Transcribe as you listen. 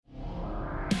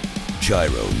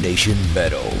Gyro Nation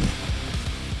Metal.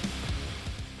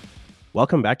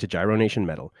 Welcome back to Gyro Nation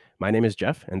Metal. My name is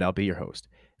Jeff, and I'll be your host.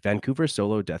 Vancouver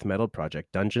solo death metal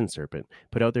project Dungeon Serpent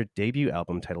put out their debut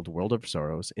album titled World of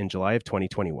Sorrows in July of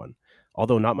 2021.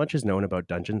 Although not much is known about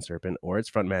Dungeon Serpent or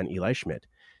its frontman Eli Schmidt,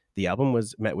 the album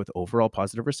was met with overall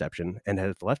positive reception and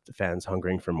has left fans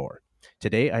hungering for more.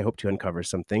 Today, I hope to uncover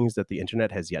some things that the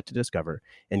internet has yet to discover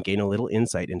and gain a little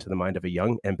insight into the mind of a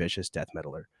young, ambitious death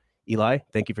metaler. Eli,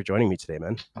 thank you for joining me today,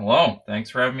 man. Hello, thanks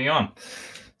for having me on.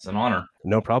 It's an honor.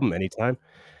 No problem, anytime.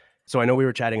 So I know we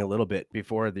were chatting a little bit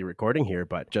before the recording here,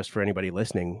 but just for anybody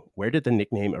listening, where did the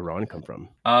nickname Arawn come from?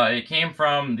 It came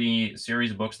from the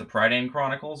series of books, The Prydain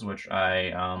Chronicles, which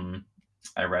I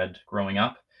read growing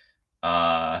up.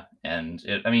 From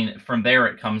there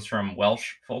it comes from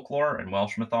Welsh folklore and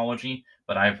Welsh mythology,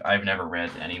 but I've never read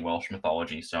any Welsh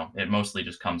mythology, so it mostly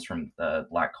just comes from the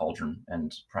Black Cauldron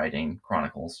and Prydain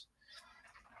Chronicles.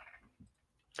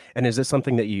 And is this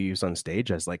something that you use on stage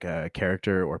as like a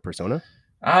character or persona?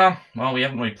 Well, we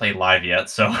haven't really played live yet,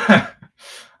 so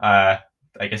I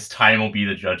guess time will be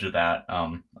the judge of that.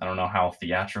 I don't know how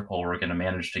theatrical we're going to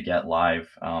manage to get live.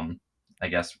 I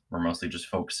guess we're mostly just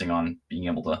focusing on being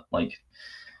able to play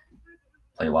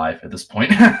live at this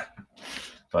point.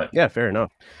 But yeah, fair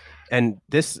enough. And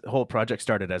this whole project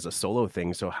started as a solo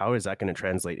thing, so how is that going to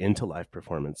translate into live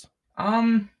performance?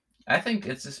 I think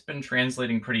it's just been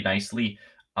translating pretty nicely.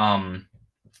 I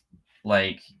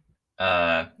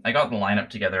got the lineup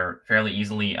together fairly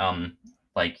easily.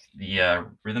 The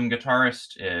rhythm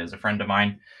guitarist is a friend of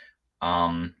mine.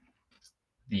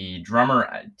 The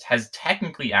drummer has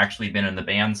technically actually been in the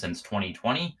band since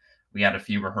 2020. We had a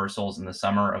few rehearsals in the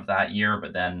summer of that year,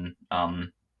 but then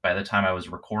by the time I was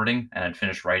recording and had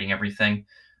finished writing everything,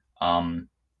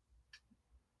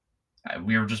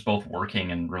 we were just both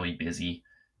working and really busy.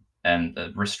 And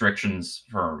the restrictions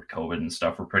for COVID and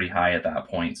stuff were pretty high at that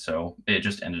point. So it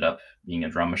just ended up being a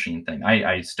drum machine thing.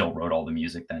 I still wrote all the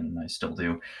music then, and I still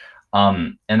do.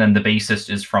 And then the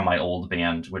bassist is from my old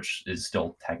band, which is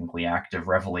still technically active,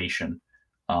 Revelation.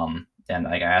 And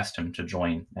I asked him to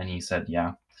join, and he said,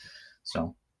 yeah.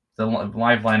 So the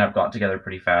live lineup got together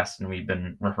pretty fast, and we've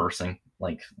been rehearsing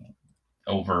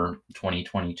over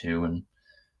 2022 and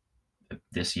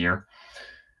this year.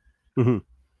 Mm-hmm.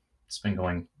 It's been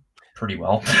going pretty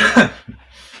well.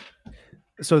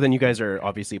 So then you guys are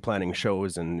obviously planning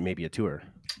shows and maybe a tour.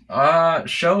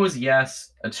 Shows,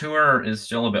 yes. A tour is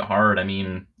still a bit hard. I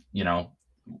mean,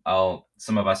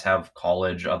 some of us have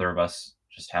college, other of us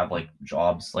just have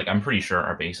jobs. I'm pretty sure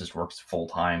our bassist works full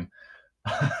time.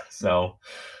 So,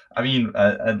 I mean,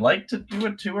 I'd like to do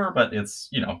a tour, but it's,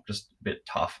 just a bit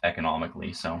tough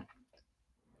economically. So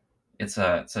it's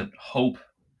a hope,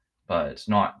 but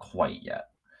not quite yet.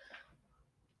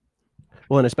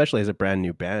 Well, and especially as a brand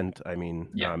new band, I mean,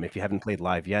 yeah. If you haven't played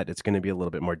live yet, it's going to be a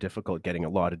little bit more difficult getting a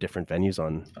lot of different venues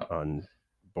on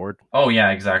board. Oh, yeah,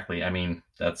 exactly. I mean,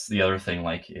 that's the other thing.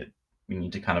 We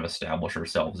need to kind of establish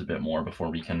ourselves a bit more before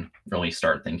we can really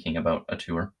start thinking about a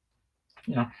tour.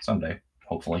 Someday,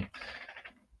 hopefully.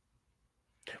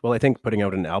 Well, I think putting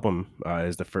out an album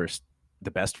is the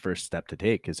best first step to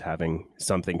take, is having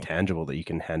something tangible that you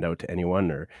can hand out to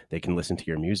anyone, or they can listen to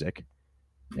your music.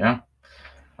 Yeah.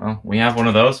 Well, we have one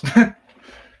of those.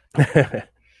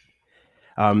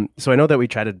 So I know that we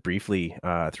chatted briefly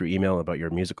through email about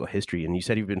your musical history, and you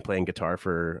said you've been playing guitar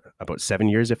for about 7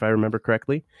 years, if I remember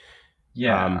correctly.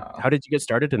 Yeah. How did you get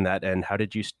started in that, and how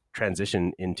did you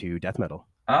transition into death metal?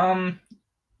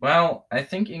 Well, I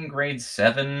think in grade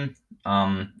 7,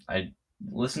 I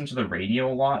listened to the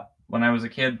radio a lot when I was a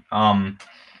kid. And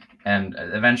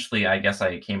eventually, I guess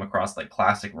I came across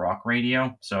classic rock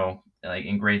radio. So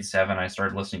in grade 7, I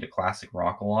started listening to classic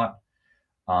rock a lot.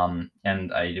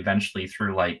 And I eventually,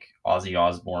 through Ozzy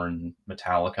Osbourne,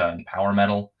 Metallica, and power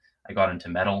metal, I got into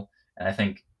metal. And I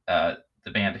think the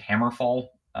band Hammerfall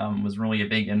was really a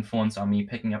big influence on me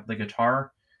picking up the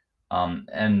guitar.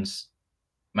 And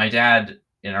my dad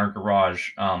in our garage,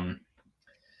 I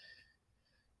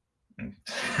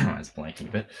was blanking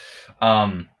a bit.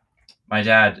 My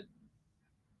dad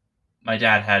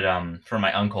had for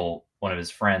my uncle, one of his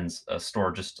friends, a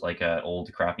store just a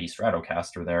old crappy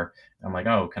Stratocaster there. And I'm like,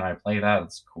 oh, can I play that?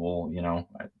 It's cool,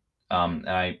 and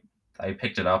I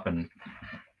picked it up and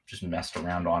just messed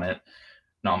around on it.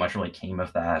 Not much really came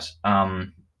of that.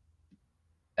 And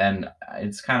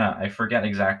it's kind of, I forget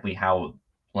exactly how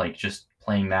just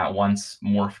playing that once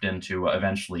morphed into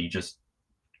eventually just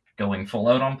going full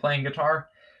out on playing guitar.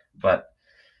 But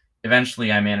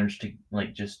eventually I managed to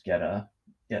just get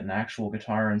an actual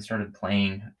guitar and started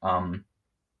playing. And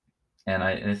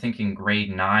I think in grade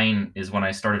 9 is when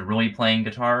I started really playing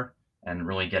guitar. and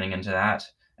really getting into that.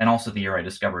 And also the year I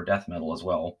discovered death metal as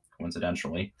well,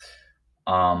 coincidentally.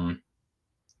 Um,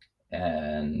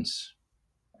 and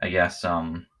I guess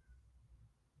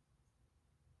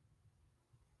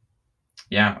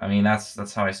yeah, I mean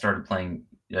that's how I started playing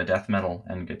death metal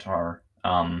and guitar.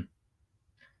 And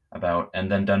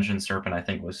then Dungeon Serpent I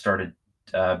think was started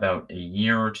about a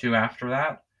year or two after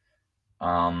that,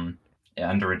 um,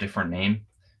 under a different name,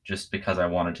 just because I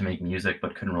wanted to make music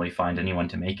but couldn't really find anyone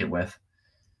to make it with.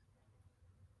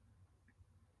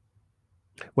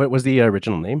 What was the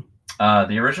original name?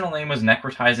 The original name was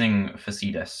Necrotizing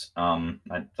Facetus.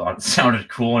 I thought it sounded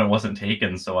cool and it wasn't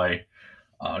taken, so I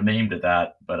named it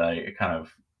that, but I kind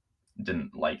of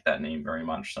didn't like that name very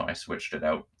much, so I switched it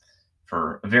out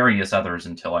for various others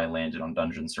until I landed on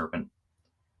Dungeon Serpent.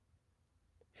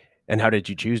 And how did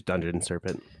you choose Dungeon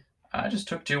Serpent? I just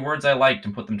took two words I liked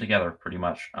and put them together, pretty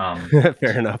much.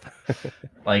 Fair enough.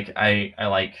 Like I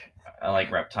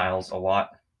like reptiles a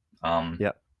lot.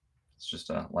 Yep. It's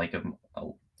just a like of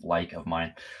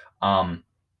mine, a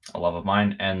love of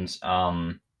mine, and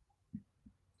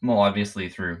well, obviously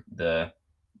through the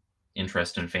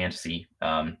interest in fantasy,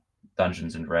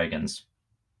 Dungeons and Dragons,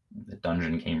 the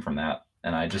dungeon came from that,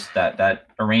 and I just that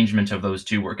arrangement of those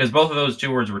two words, because both of those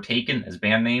two words were taken as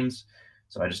band names,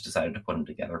 so I just decided to put them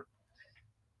together.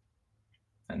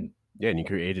 And yeah, and you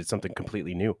created something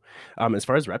completely new. As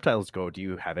far as reptiles go, do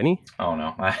you have any? Oh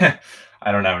no, I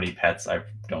don't have any pets. I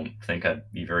don't think I'd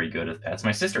be very good with pets.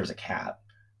 My sister is a cat.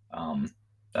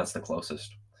 That's the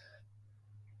closest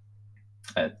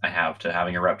I have to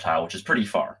having a reptile, which is pretty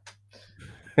far.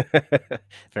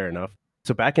 Fair enough.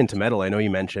 So back into metal, I know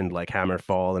you mentioned like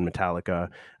Hammerfall and Metallica.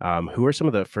 Who are some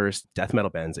of the first death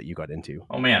metal bands that you got into?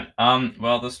 Oh man.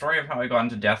 Well, the story of how I got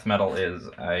into death metal is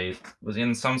I was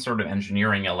in some sort of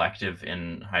engineering elective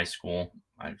in high school.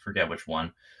 I forget which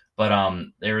one, but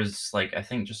there was like I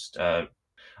think just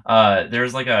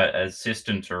there's like a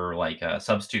assistant or like a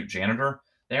substitute janitor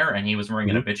there, and he was wearing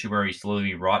an Obituary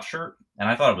Slowly Rot shirt, and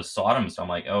I thought it was Sodom, so I'm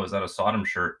like, oh, is that a Sodom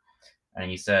shirt? And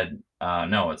he said,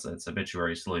 no, it's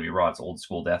Obituary Slowly Rot, it's old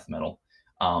school death metal.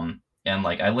 And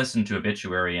like I listened to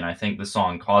Obituary, and I think the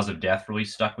song Cause of Death really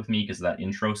stuck with me because of that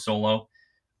intro solo.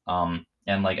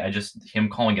 And like him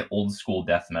calling it old school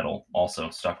death metal also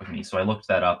stuck with me. So I looked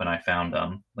that up and I found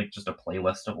like just a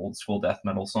playlist of old school death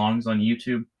metal songs on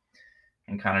YouTube,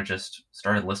 and kind of just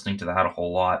started listening to that a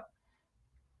whole lot,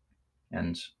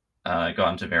 and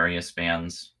got into various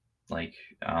bands. Like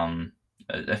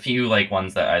a few like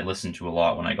ones that I listened to a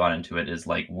lot when I got into it is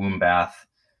like Wombbath,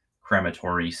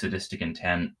 Crematory, Sadistic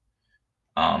Intent.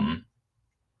 Those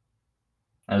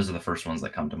are the first ones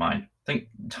that come to mind. I think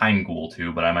Time Ghoul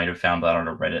too, but I might have found that on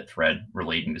a Reddit thread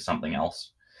relating to something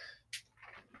else.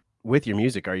 With your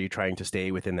music, are you trying to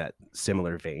stay within that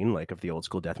similar vein, like of the old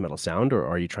school death metal sound, or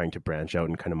are you trying to branch out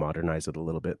and kind of modernize it a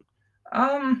little bit?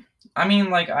 I mean,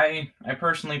 like I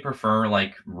personally prefer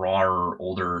like raw,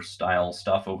 older style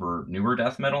stuff over newer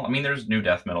death metal. I mean, there's new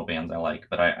death metal bands I like,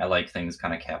 but I like things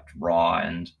kind of kept raw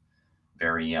and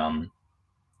very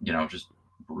just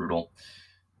brutal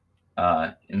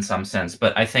in some sense.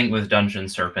 But I think with Dungeon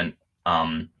Serpent,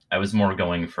 I was more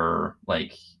going for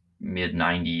like mid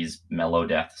 90s mellow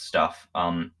death stuff,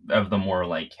 of the more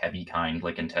like heavy kind,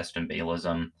 like Intestine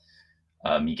Balism,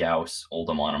 Migaus,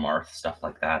 Oldham Monomarth, stuff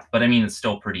like that. But I mean, it's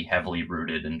still pretty heavily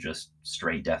rooted in just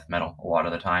straight death metal a lot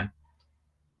of the time.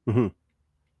 Mm-hmm.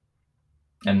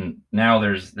 And now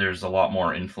there's a lot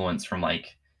more influence from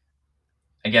like,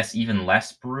 I guess, even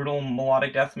less brutal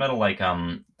melodic death metal. Like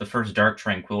the first Dark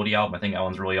Tranquility album, I think that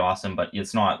one's really awesome, but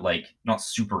it's not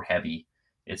super heavy.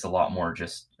 It's a lot more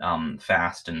just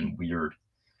fast and weird.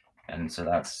 And so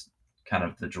that's kind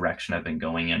of the direction I've been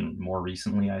going in more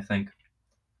recently, I think.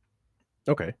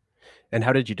 Okay. And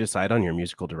how did you decide on your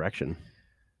musical direction?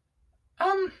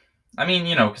 I mean,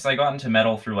 because I got into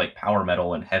metal through like power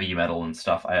metal and heavy metal and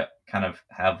stuff. I kind of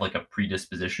have like a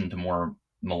predisposition to more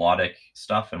melodic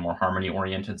stuff and more harmony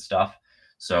oriented stuff.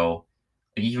 So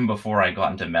even before I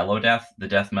got into mellow death, the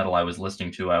death metal I was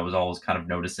listening to, I was always kind of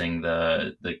noticing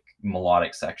the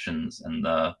melodic sections and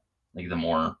the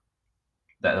more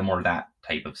that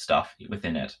type of stuff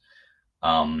within it.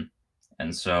 And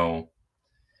so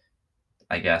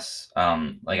I guess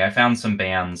like I found some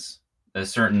bands, a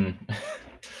certain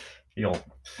feel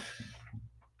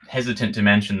hesitant to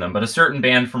mention them, but a certain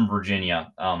band from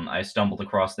Virginia, I stumbled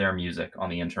across their music on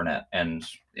the internet, and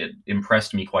it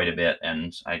impressed me quite a bit,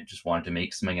 and I just wanted to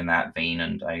make something in that vein,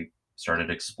 and I started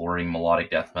exploring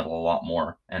melodic death metal a lot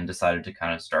more, and decided to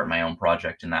kind of start my own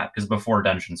project in that, because before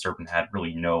Dungeon Serpent had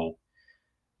really no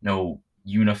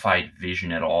unified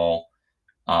vision at all.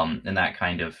 And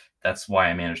that's why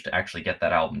I managed to actually get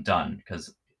that album done,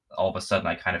 because all of a sudden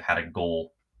I kind of had a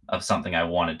goal of something I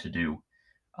wanted to do,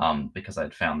 because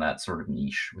I'd found that sort of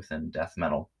niche within death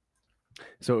metal.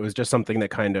 So it was just something that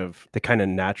kind of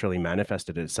naturally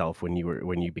manifested itself when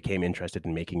you became interested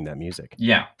in making that music.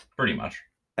 Yeah, pretty much.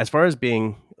 As far as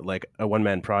being like a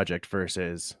one-man project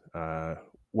versus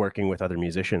working with other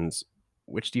musicians,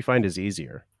 which do you find is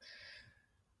easier?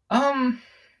 Um,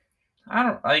 I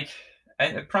don't like.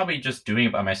 Probably just doing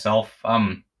it by myself.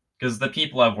 Because the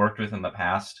people I've worked with in the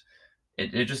past,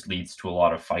 it just leads to a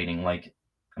lot of fighting. Like,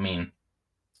 I mean,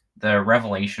 the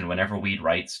revelation whenever we'd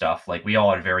write stuff, like we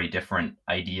all had very different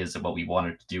ideas of what we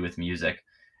wanted to do with music,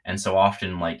 and so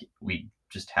often like we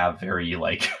just have very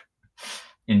like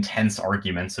intense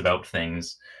arguments about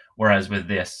things. Whereas with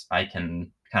this, I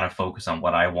can kind of focus on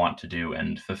what I want to do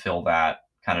and fulfill that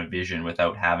kind of vision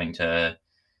without having to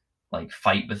like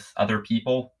fight with other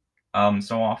people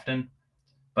so often.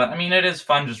 But I mean, it is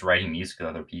fun just writing music with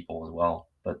other people as well.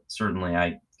 But certainly,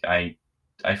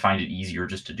 I find it easier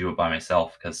just to do it by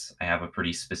myself because I have a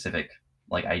pretty specific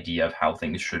like idea of how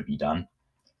things should be done.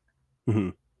 Mm-hmm.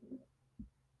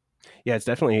 Yeah,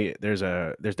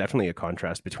 there's definitely a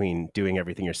contrast between doing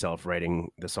everything yourself, writing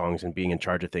the songs, and being in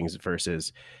charge of things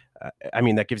versus, I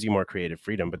mean, that gives you more creative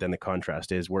freedom. But then the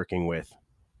contrast is working with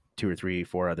two or three,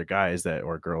 four other guys that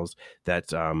or girls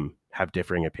that have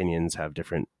differing opinions, have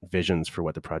different visions for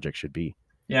what the project should be.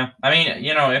 Yeah, I mean,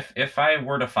 if I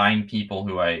were to find people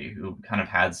who kind of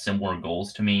had similar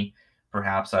goals to me,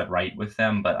 perhaps I'd write with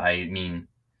them. But I mean,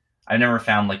 I've never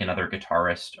found like another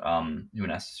guitarist who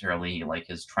necessarily like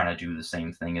is trying to do the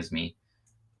same thing as me.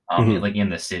 Hmm. Like in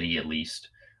the city at least.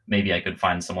 Maybe I could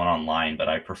find someone online, but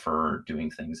I prefer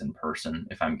doing things in person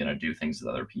if I'm going to do things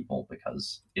with other people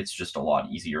because it's just a lot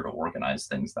easier to organize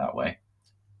things that way.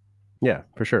 Yeah,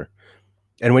 for sure.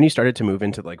 And when you started to move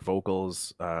into like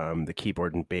vocals, the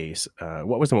keyboard and bass,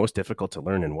 what was the most difficult to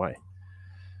learn and why?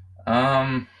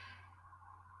 Um,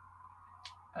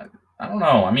 I don't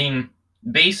know. I mean,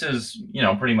 bass is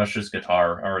pretty much just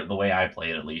guitar, or the way I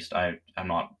play it at least. I'm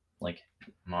not like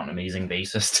I'm not an amazing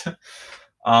bassist.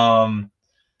 um,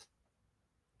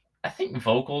 I think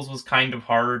vocals was kind of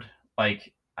hard.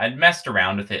 Like I'd messed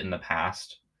around with it in the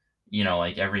past,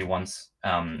 like every once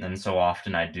and so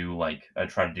often I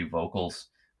try to do vocals.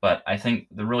 But I think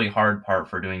the really hard part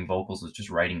for doing vocals was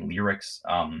just writing lyrics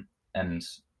and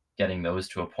getting those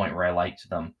to a point where I liked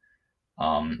them.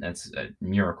 It's a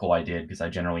miracle I did because I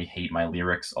generally hate my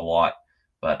lyrics a lot,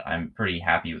 but I'm pretty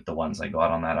happy with the ones I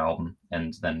got on that album.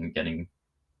 And then getting,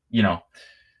 you know,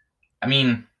 I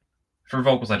mean, for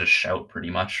vocals I just shout pretty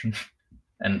much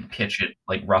and pitch it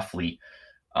like roughly.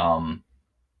 Um,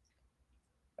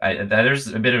 there's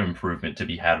a bit of improvement to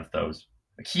be had with those.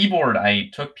 A keyboard, I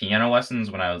took piano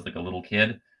lessons when I was like a little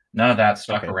kid. None of that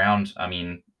stuck Okay. around. I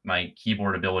mean, my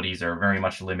keyboard abilities are very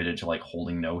much limited to like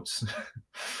holding notes.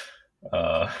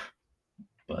 uh,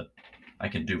 but I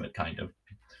can do it kind of.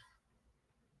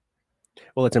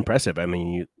 Well, it's impressive. I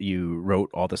mean, you wrote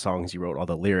all the songs, you wrote all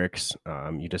the lyrics,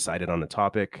 you decided on the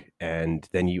topic, and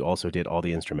then you also did all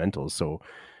the instrumentals. So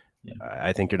Yeah.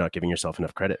 I think you're not giving yourself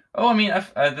enough credit. Oh, I mean,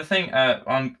 the thing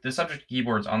on the subject of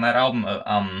keyboards on that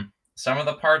album, some of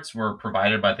the parts were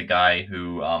provided by the guy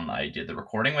who I did the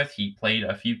recording with. He played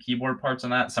a few keyboard parts on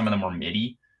that. Some of them were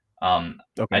MIDI. I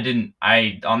Okay. didn't.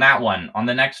 I on that one, on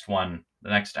the next one, the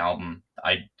next album,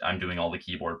 I'm doing all the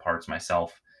keyboard parts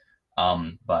myself.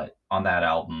 But on that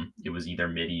album, it was either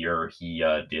MIDI or he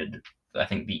did. I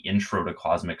think the intro to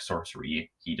Cosmic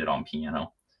Sorcery he did on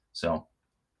piano. So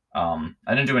I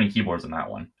didn't do any keyboards on that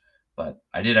one, but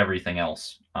I did everything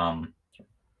else.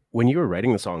 When you were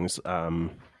writing the songs,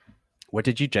 what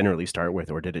did you generally start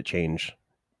with, or did it change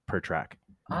per track?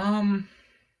 Um,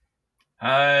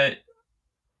 I,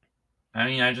 I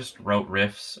mean, I just wrote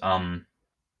riffs,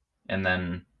 and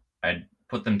then I'd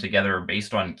put them together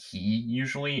based on key.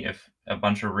 Usually, if a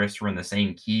bunch of riffs were in the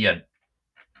same key, I'd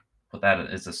put that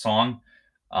as a song.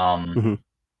 Um, Hmm.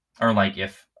 or like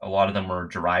if a lot of them were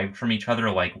derived from each other,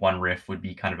 like one riff would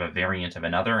be kind of a variant of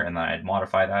another, and then I'd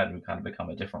modify that and it would kind of become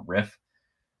a different riff.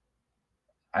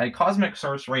 Cosmic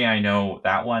Sorcery, I know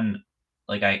that one.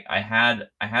 Like I had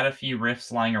a few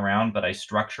riffs lying around, but I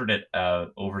structured it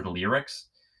over the lyrics.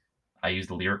 I used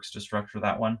the lyrics to structure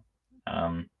that one.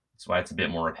 That's why it's a bit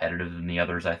more repetitive than the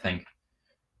others, I think.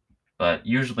 But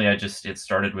usually, it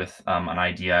started with an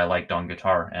idea I liked on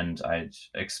guitar, and I'd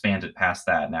expand it past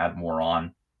that and add more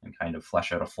on, and kind of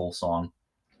flesh out a full song.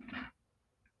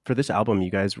 For this album,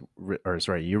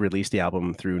 you released the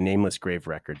album through Nameless Grave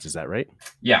Records. Is that right?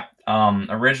 Yeah.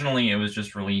 Originally, it was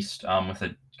just released with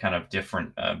a kind of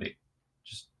different,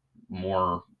 just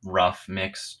more rough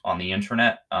mix on the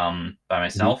internet by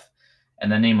myself.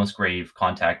 And then Nameless Grave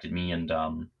contacted me, and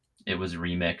it was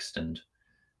remixed and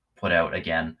put out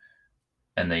again.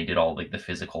 And they did all like the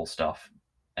physical stuff,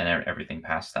 and everything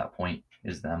past that point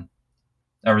is them.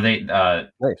 Or they Nice.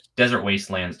 Desert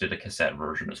Wastelands did a cassette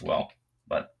version as well,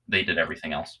 but they did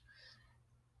everything else.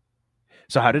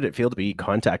 So how did it feel to be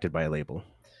contacted by a label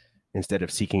instead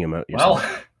of seeking them out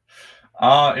yourself?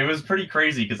 Well, it was pretty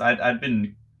crazy because I'd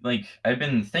been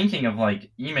thinking of like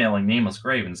emailing Nameless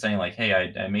Grave and saying like,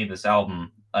 hey, I made this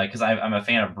album because I'm a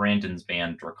fan of Brandon's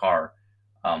band Drakkar.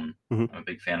 I'm a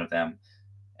big fan of them,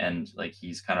 and like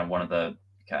he's kind of one of the,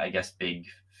 I guess, big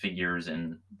figures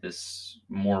in this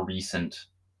more recent.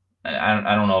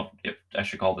 I don't know if I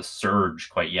should call this surge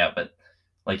quite yet, but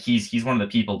like he's one of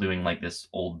the people doing like this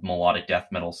old melodic death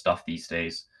metal stuff these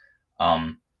days.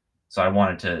 So I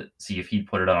wanted to see if he'd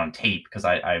put it out on tape because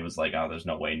I was like, oh, there's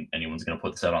no way anyone's gonna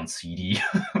put this out on CD.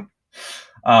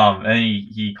 And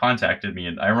he contacted me,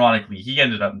 and ironically, he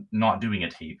ended up not doing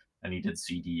a tape, and he did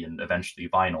CD and eventually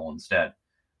vinyl instead.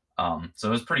 So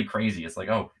it was pretty crazy. It's like,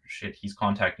 oh shit, he's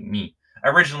contacting me.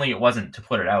 Originally, it wasn't to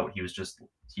put it out. He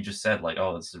just said like,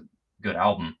 oh, it's a good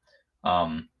album.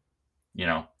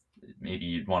 Maybe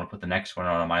you'd want to put the next one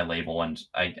out on my label. And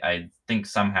I think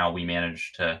somehow we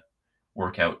managed to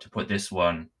work out to put this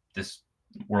World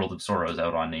of Sorrows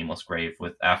out on Nameless Grave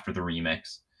after the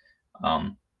remix.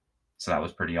 So that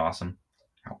was pretty awesome.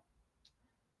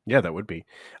 Yeah, that would be.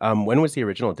 When was the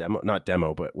original demo? Not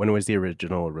demo, but when was the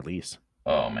original release?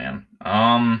 Oh man.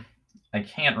 I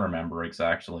can't remember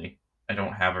exactly. I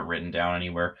don't have it written down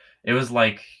anywhere. It was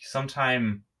like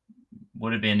sometime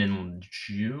would have been in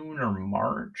June or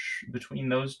March, between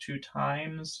those two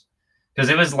times. Because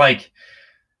it was like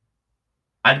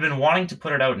I'd been wanting to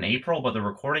put it out in April, but the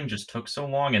recording just took so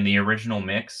long, and the original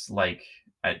mix, like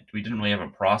we didn't really have a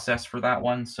process for that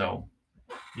one, so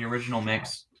the original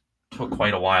mix took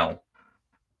quite a while.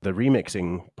 The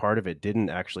remixing part of it didn't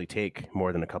actually take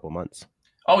more than a couple months.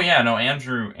 Oh yeah, no,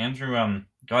 Andrew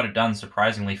got it done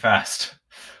surprisingly fast.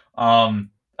 I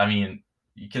mean,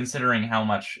 considering how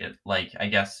much it, like, I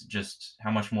guess just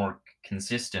how much more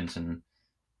consistent and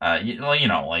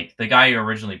like the guy who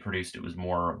originally produced it was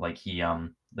more like the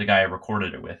guy I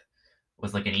recorded it with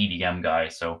was like an EDM guy,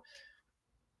 so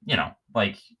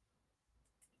like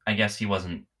I guess he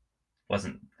wasn't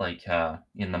like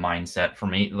in the mindset for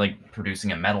me like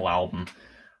producing a metal album,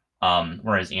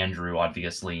 whereas Andrew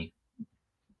obviously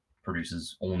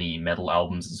produces only metal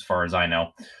albums as far as I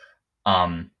know.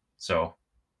 So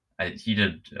he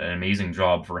did an amazing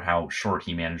job for how short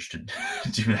he managed to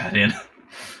do that in.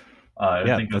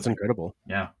 I think that's incredible.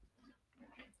 Yeah,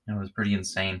 it was pretty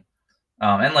insane.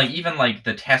 And like even like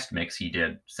the test mix he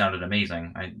did sounded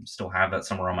amazing. I still have that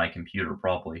somewhere on my computer,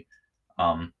 probably.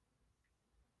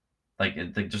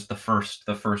 Just the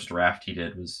first draft he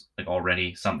did was like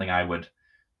already something I would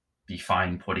be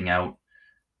fine putting out.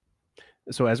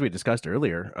 So as we discussed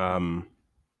earlier,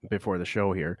 before the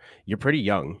show here, you're pretty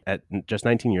young at just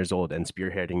 19 years old and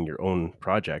spearheading your own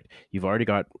project. You've already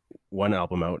got one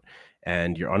album out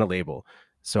and you're on a label.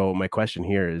 So my question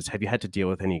here is, have you had to deal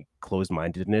with any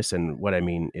closed-mindedness? And what I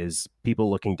mean is people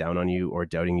looking down on you or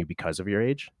doubting you because of your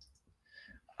age?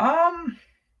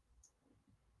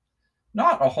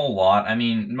 Not a whole lot. I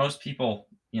mean, most people,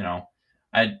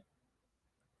 I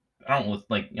don't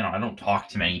like, I don't talk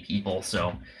to many people,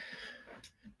 so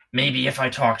maybe if I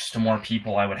talked to more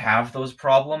people, I would have those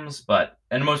problems.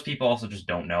 And most people also just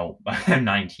don't know I'm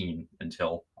 19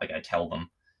 until like I tell them.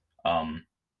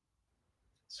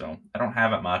 So I don't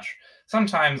have it much.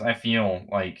 Sometimes I feel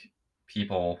like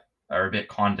people are a bit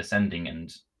condescending and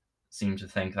seem to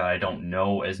think that I don't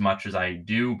know as much as I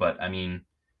do. But I mean,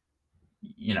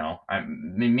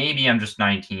 maybe I'm just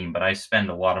 19, but I spend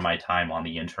a lot of my time on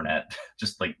the internet,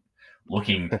 just like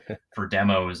looking for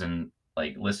demos and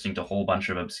like listening to a whole bunch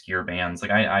of obscure bands.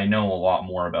 Like I know a lot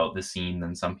more about the scene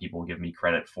than some people give me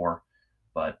credit for,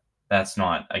 but that's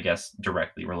not, I guess,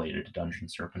 directly related to Dungeon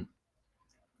Serpent.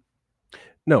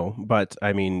 No, but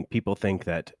I mean, people think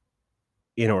that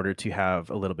in order to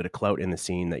have a little bit of clout in the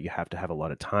scene that you have to have a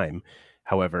lot of time.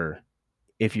 However,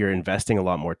 if you're investing a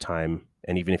lot more time,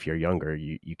 and even if you're younger,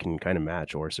 you can kind of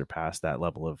match or surpass that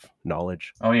level of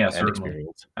knowledge. Oh yeah, and certainly.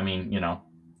 Experience. I mean,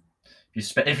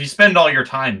 if you spend all your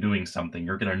time doing something,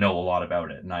 you're going to know a lot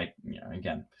about it. And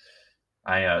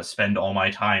I spend all my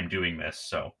time doing this,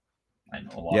 so I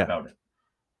know a lot about it.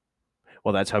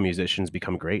 Well, that's how musicians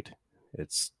become great.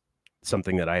 It's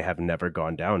something that I have never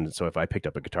gone down. So if I picked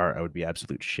up a guitar, I would be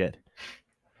absolute shit.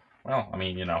 Well, I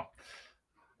mean,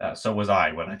 so was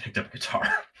I when I picked up a guitar.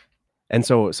 And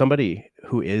so somebody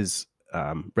who is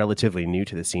relatively new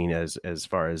to the scene as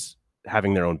far as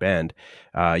having their own band,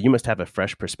 you must have a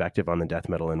fresh perspective on the death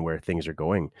metal and where things are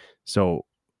going. So,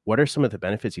 what are some of the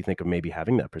benefits you think of maybe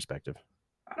having that perspective?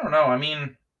 I don't know. I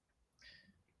mean,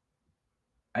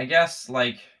 I guess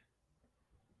like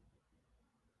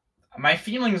my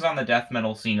feelings on the death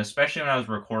metal scene, especially when I was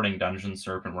recording Dungeon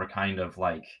Serpent, were kind of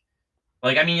like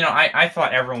I mean, I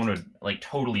thought everyone would like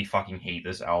totally fucking hate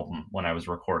this album when I was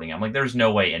recording it. I'm like, there's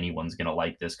no way anyone's gonna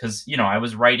like this because I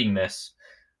was writing this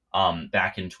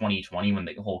back in 2020 when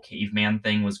the whole caveman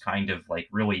thing was kind of like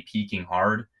really peaking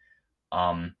hard.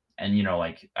 And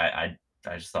like I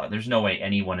just thought there's no way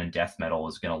anyone in death metal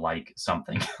is gonna like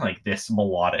something like this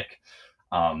melodic.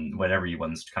 When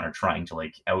everyone's kind of trying to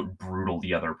like out brutal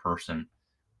the other person.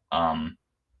 Um,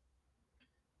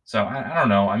 so I don't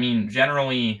know. I mean,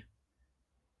 generally,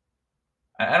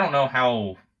 I don't know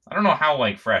how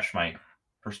like fresh my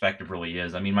perspective really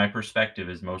is. I mean, my perspective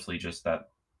is mostly just that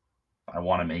I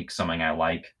want to make something I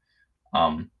like.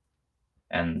 Um,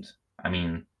 and I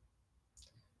mean,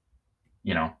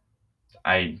 you know,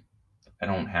 I I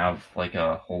don't have like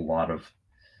a whole lot of.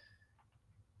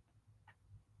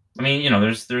 I mean,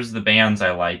 there's the bands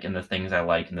I like and the things I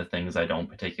like and the things I don't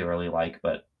particularly like,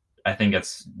 but I think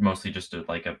it's mostly just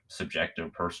like a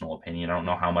subjective personal opinion. I don't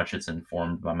know how much it's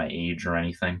informed by my age or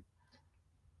anything.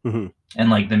 Hmm. And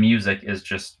like the music is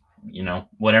just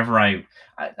whatever I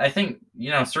think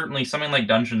certainly something like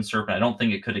Dungeon Serpent. I don't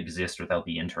think it could exist without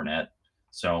the internet.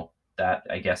 So that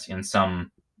I guess in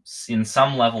some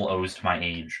level owes to my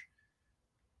age.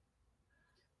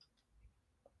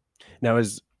 Now,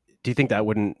 do you think that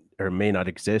wouldn't or may not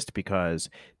exist because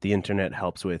the internet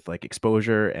helps with like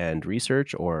exposure and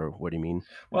research, or what do you mean?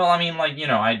 Well, I mean, like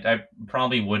I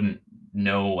probably wouldn't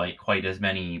know like quite as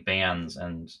many bands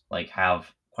and like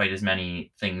have quite as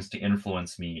many things to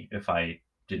influence me if I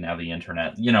didn't have the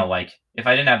internet. Like if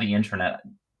I didn't have the internet,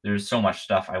 there's so much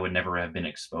stuff I would never have been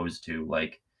exposed to.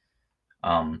 Like,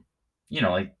 um,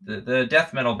 like the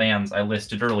death metal bands I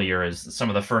listed earlier as some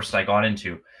of the first I got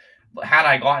into. Had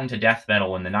I gotten to death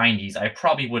metal in the '90s, I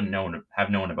probably wouldn't have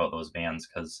known about those bands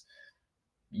because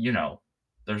you know,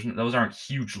 those aren't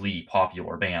hugely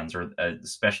popular bands, or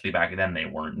especially back then they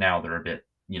weren't. Now they're a bit,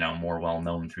 more well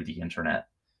known through the internet.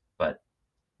 But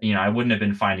I wouldn't have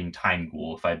been finding Time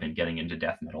Ghoul if I'd been getting into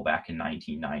death metal back in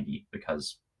 1990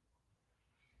 because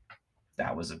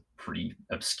that was a pretty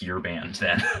obscure band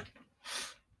then.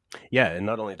 Yeah, and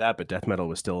not only that, but death metal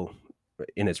was still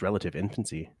in its relative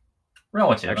infancy.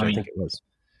 Relative. I Actually, I mean, think it was.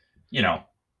 you know,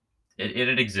 it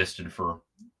had existed for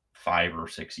 5 or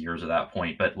 6 years at that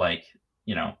point, but like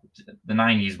the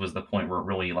 '90s was the point where it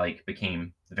really like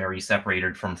became very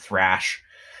separated from thrash.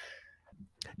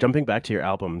 Jumping back to your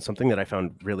album, something that I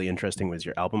found really interesting was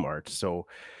your album art. So,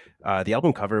 the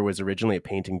album cover was originally a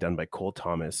painting done by Cole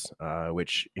Thomas,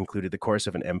 which included the course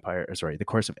of the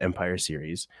course of Empire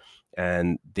series,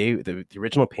 and the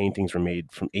original paintings were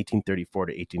made from 1834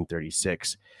 to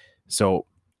 1836. So,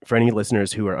 for any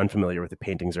listeners who are unfamiliar with the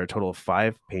paintings, there are a total of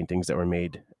 5 paintings that were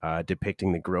made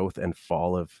depicting the growth and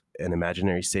fall of an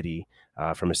imaginary city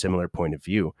from a similar point of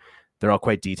view. They're all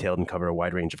quite detailed and cover a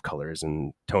wide range of colors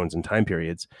and tones and time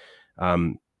periods.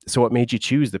 So, what made you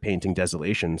choose the painting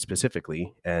Desolation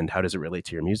specifically, and how does it relate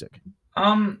to your music?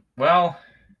 Well,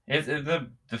 the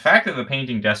fact that the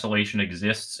painting Desolation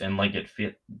exists and like it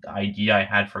fit the idea I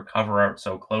had for cover art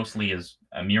so closely is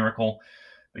a miracle,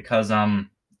 because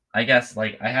I guess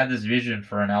like I had this vision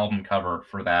for an album cover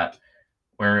for that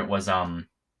where it was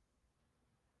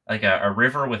like a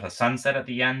river with a sunset at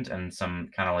the end and some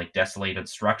kind of like desolated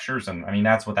structures, and I mean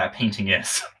that's what that painting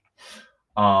is.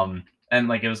 And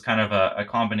like it was kind of a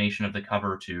combination of the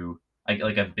cover to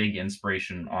like a big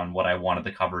inspiration on what I wanted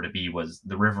the cover to be was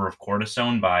the River of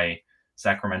Cortisone by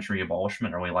Sacramentary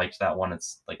Abolishment. I really liked that one.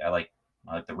 It's like I like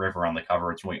the river on the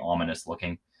cover. It's really ominous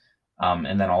looking.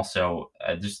 And then also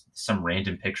just some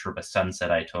random picture of a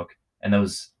sunset I took, and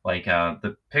those like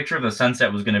the picture of the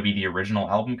sunset was going to be the original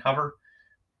album cover.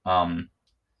 Um,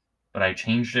 but I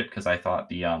changed it because I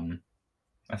thought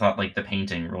like the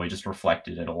painting really just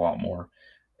reflected it a lot more.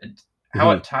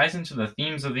 How Mhm. it ties into the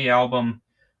themes of the album.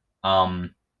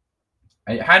 Um,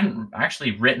 I hadn't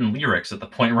actually written lyrics at the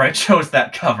point where I chose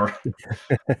that cover.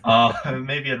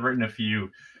 Maybe I'd written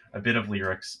a bit of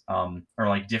lyrics, or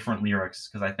like different lyrics,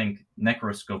 because I think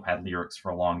Necroscope had lyrics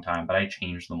for a long time, but I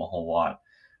changed them a whole lot.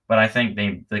 But I think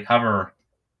the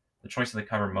choice of the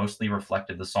cover mostly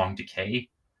reflected the song Decay.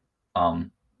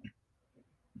 Um,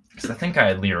 because I think I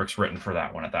had lyrics written for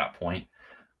that one at that point.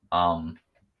 Um,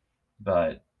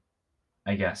 but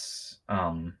I guess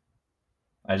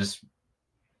I just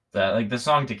the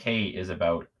song Decay is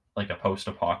about like a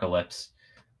post-apocalypse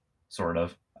sort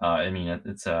of. I mean,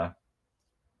 it's a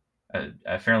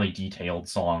fairly detailed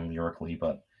song lyrically,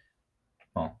 but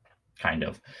well, kind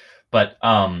of. But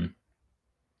I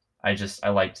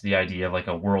liked the idea of like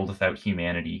a world without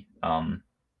humanity, and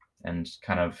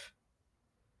kind of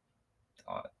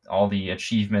all the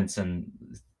achievements and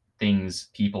things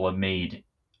people have made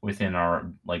within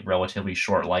our like relatively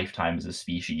short lifetime as a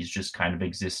species, just kind of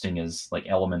existing as like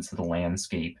elements of the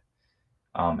landscape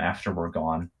after we're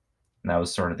gone. And that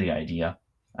was sort of the idea.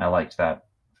 I liked that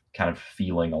kind of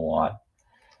feeling a lot.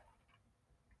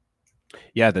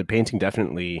 Yeah, the painting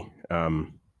definitely.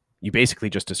 You basically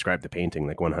just described the painting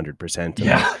like 100%. And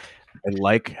Yeah. I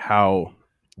like how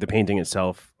the painting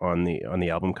itself on the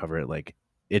album cover,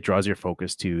 it draws your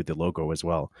focus to the logo as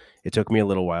well. It took me a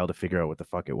little while to figure out what the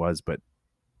fuck it was, but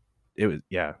it was,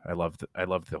 yeah, I loved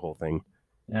the whole thing.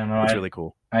 Yeah, no, It's really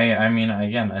cool. I mean,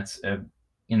 again, it's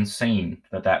insane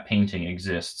that painting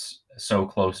exists so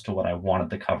close to what I wanted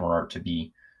the cover art to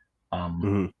be.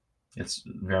 Mm-hmm. It's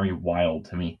very wild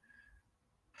to me.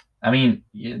 I mean,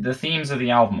 the themes of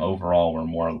the album overall were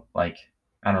more like,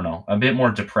 I don't know, a bit more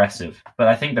depressive, but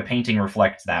I think the painting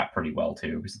reflects that pretty well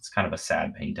too, because it's kind of a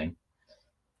sad painting.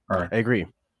 I agree.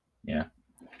 Yeah.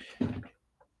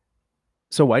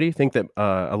 So why do you think that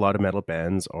a lot of metal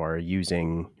bands are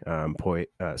using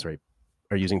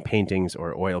are using paintings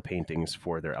or oil paintings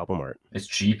for their album art? It's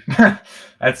cheap.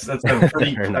 that's a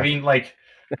pretty. I mean, like,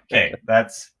 okay,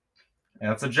 that's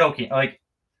a joking. Like,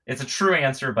 it's a true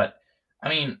answer, but I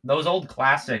mean, those old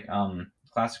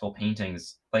classical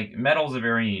paintings, like metal's a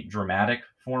very dramatic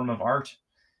form of art.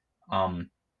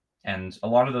 And a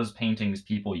lot of those paintings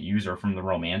people use are from the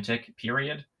Romantic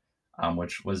period,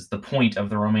 which was the point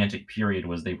of the Romantic period,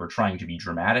 was they were trying to be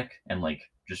dramatic and like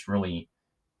just really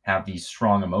have these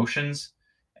strong emotions,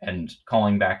 and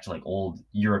calling back to like old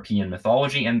European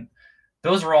mythology. And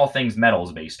those are all things metal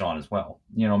is based on as well.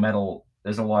 You know, metal,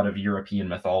 there's a lot of European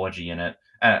mythology in it.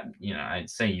 You know, I'd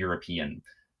say European,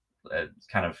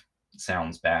 kind of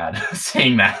sounds bad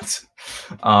saying that.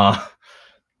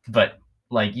 But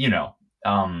like, you know,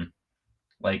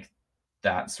 like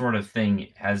that sort of thing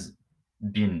has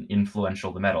been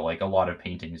influential to metal. Like a lot of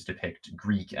paintings depict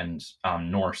Greek and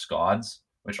Norse gods,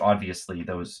 which obviously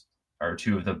those are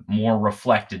two of the more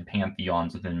reflected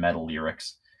pantheons within metal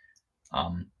lyrics.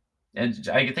 And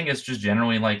I think it's just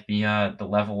generally like the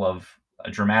level of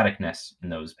dramaticness in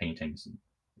those paintings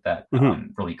that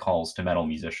really calls to metal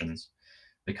musicians,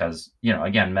 because you know,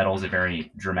 again, metal is a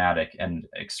very dramatic and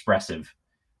expressive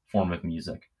form of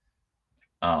music.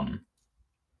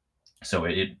 So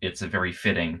it's a very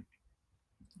fitting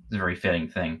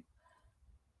thing.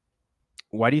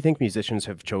 Why do you think musicians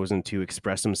have chosen to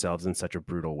express themselves in such a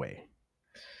brutal way?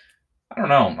 I don't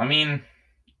know. I mean,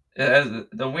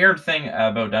 the weird thing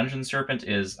about Dungeon Serpent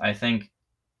is, I think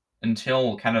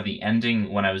until kind of the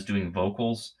ending, when I was doing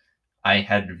vocals, I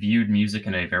had viewed music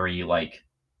in a very like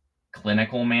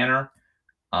clinical manner.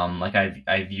 Like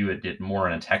I viewed it more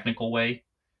in a technical way,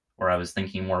 where I was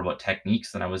thinking more about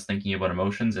techniques than I was thinking about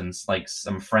emotions. And like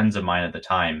some friends of mine at the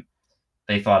time,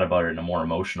 they thought about it in a more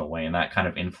emotional way, and that kind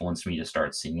of influenced me to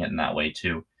start seeing it in that way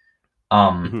too.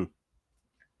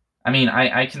 I mean,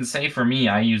 I can say for me,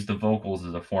 I use the vocals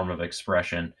as a form of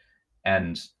expression,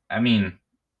 and I mean,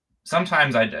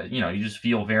 sometimes you just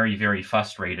feel very, very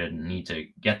frustrated and need to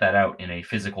get that out in a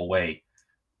physical way.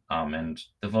 And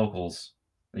the vocals,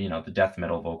 the death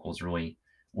metal vocals really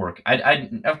work. I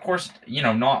of course,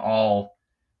 not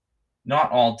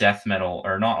all death metal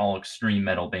or not all extreme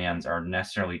metal bands are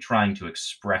necessarily trying to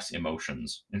express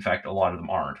emotions. In fact, a lot of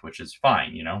them aren't, which is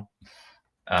fine.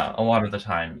 A lot of the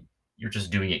time you're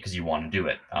just doing it because you want to do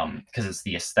it, because it's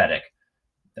the aesthetic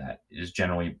that is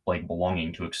generally like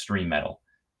belonging to extreme metal.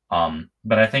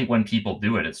 But I think when people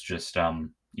do it, it's just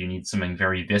you need something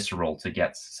very visceral to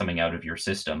get something out of your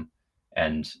system,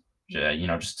 and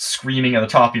just screaming at the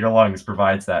top of your lungs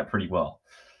provides that pretty well.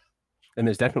 And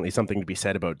there's definitely something to be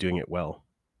said about doing it well.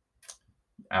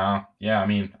 Yeah, I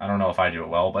mean, I don't know if I do it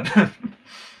well, but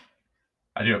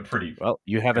I do it pretty well.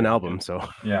 You have an album, so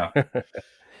yeah.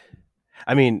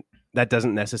 I mean, that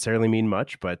doesn't necessarily mean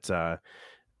much, but there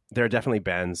are definitely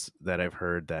bands that I've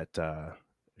heard that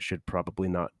should probably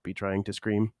not be trying to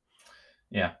scream.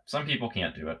 Yeah, some people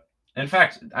can't do it. In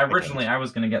fact, originally I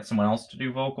was going to get someone else to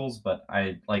do vocals, but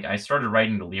I started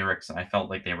writing the lyrics and I felt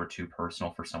like they were too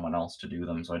personal for someone else to do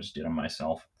them, so I just did them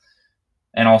myself.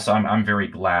 And also, I'm very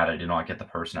glad I did not get the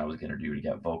person I was going to do to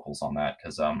get vocals on that,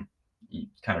 because he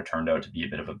kind of turned out to be a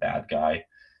bit of a bad guy.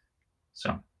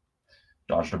 So,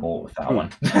 dodged a bullet with that one.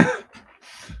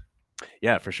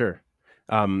 Yeah, for sure.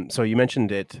 So you mentioned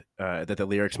that the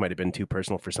lyrics might have been too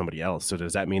personal for somebody else. So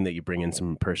does that mean that you bring in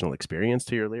some personal experience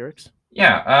to your lyrics?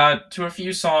 Yeah, to a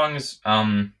few songs,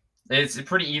 it's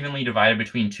pretty evenly divided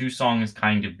between two songs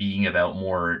kind of being about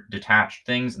more detached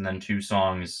things, and then two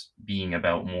songs being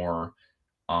about more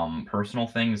personal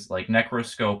things. Like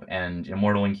Necroscope and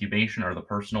Immortal Incubation are the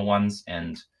personal ones,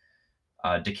 and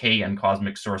Decay and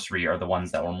Cosmic Sorcery are the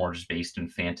ones that were more just based in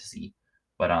fantasy.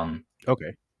 But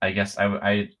Okay. I guess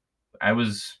I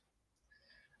was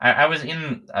I was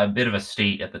in a bit of a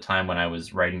state at the time when I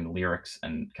was writing the lyrics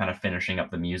and kind of finishing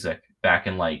up the music back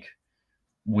in like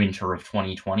winter of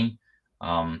 2020.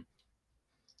 Um,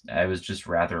 I was just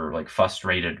rather like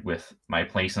frustrated with my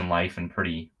place in life and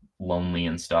pretty lonely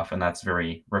and stuff, and that's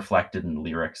very reflected in the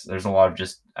lyrics. There's a lot of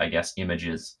just, I guess,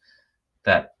 images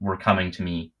that were coming to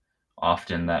me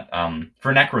often that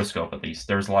for Necroscope at least,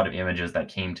 there's a lot of images that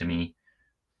came to me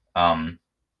um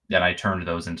and I turned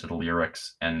those into the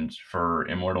lyrics. And for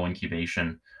Immortal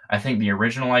Incubation, I think the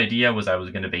original idea was I was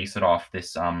going to base it off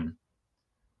this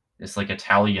like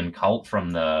Italian cult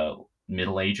from the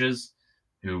Middle Ages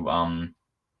who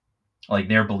like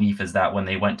their belief is that when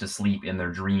they went to sleep in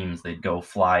their dreams they'd go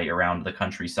fly around the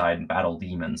countryside and battle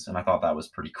demons, and I thought that was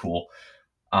pretty cool.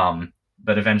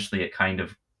 But eventually it kind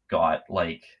of got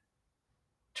like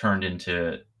turned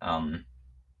into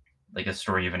like a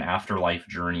story of an afterlife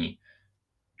journey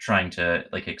trying to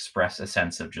like express a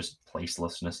sense of just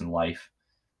placelessness in life.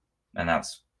 And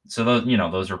that's so those,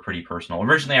 those are pretty personal.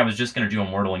 Originally I was just going to do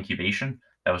Immortal Incubation.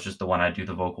 That was just the one I do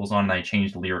the vocals on, and I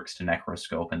changed the lyrics to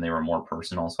Necroscope and they were more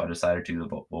personal, so I decided to do the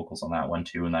vocals on that one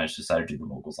too, and I just decided to do the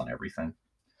vocals on everything.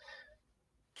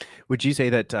 Would you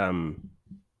say that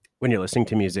when you're listening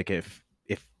to music, if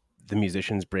the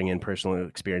musicians bring in personal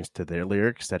experience to their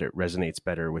lyrics, that it resonates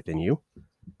better within you?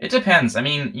 It depends. I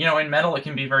mean, in metal, it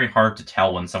can be very hard to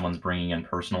tell when someone's bringing in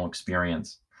personal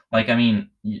experience. Like, I mean,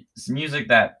 music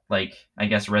that, like, I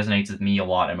guess resonates with me a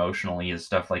lot emotionally is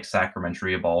stuff like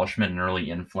Sacramentary Abolishment and Early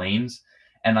In Flames.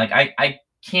 And, like, I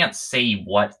can't say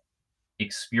what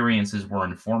experiences were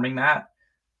informing that,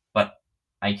 but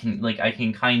I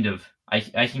can kind of,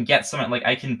 I can get some, like,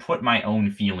 I can put my own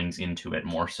feelings into it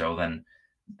more so than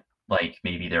like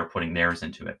maybe they're putting theirs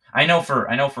into it. I know for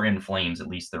In Flames, at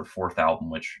least their fourth album,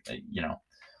 which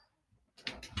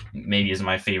maybe isn't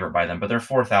my favorite by them, but their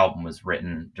fourth album was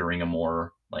written during a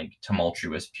more like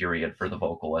tumultuous period for the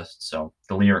vocalist. So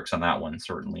the lyrics on that one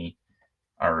certainly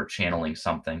are channeling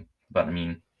something. But I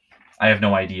mean, I have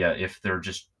no idea if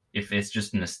it's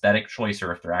just an aesthetic choice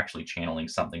or if they're actually channeling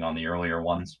something on the earlier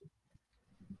ones.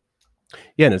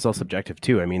 Yeah, and it's all subjective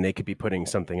too. I mean, they could be putting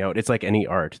something out. It's like any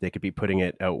art; they could be putting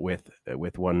it out with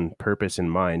one purpose in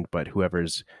mind, but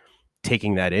whoever's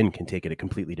taking that in can take it a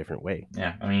completely different way.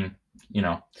 Yeah, I mean,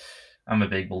 I'm a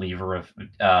big believer of,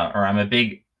 or I'm a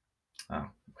big, oh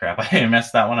crap, I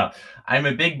messed that one up. I'm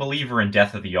a big believer in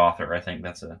death of the author. I think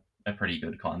that's a pretty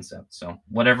good concept. So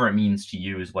whatever it means to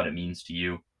you is what it means to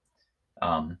you.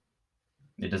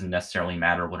 It doesn't necessarily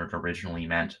matter what it originally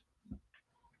meant.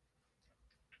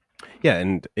 Yeah,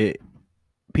 and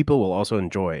people will also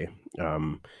enjoy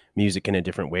music in a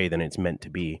different way than it's meant to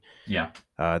be. Yeah.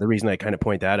 The reason I kind of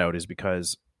point that out is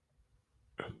because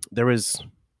there was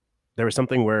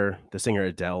something where the singer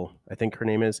Adele, I think her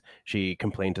name is, she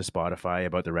complained to Spotify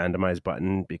about the randomize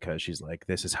button because she's like,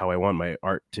 this is how I want my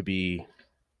art to be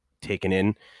taken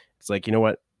in. It's like, you know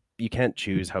what? You can't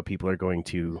choose how people are going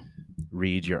to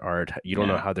read your art. You don't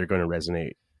know how they're going to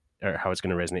resonate or how it's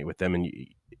going to resonate with them. And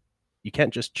you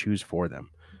can't just choose for them.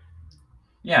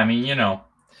 Yeah, I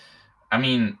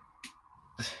mean,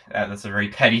 that's a very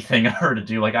petty thing of her to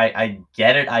do. Like, I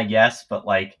get it, I guess, but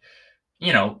like,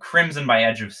 Crimson by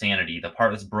Edge of Sanity, the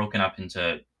part that's broken up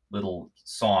into little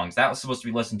songs, that was supposed to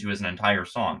be listened to as an entire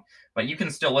song, but you can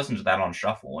still listen to that on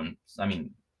shuffle. And I mean,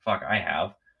 fuck, I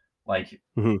have. Like,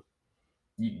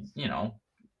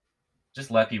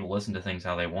 just let people listen to things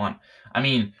how they want. I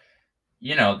mean,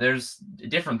 there's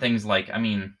different things like, I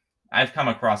mean, I've come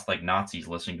across like Nazis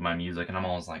listening to my music, and I'm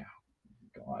always like,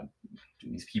 oh, God, do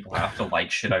these people have to like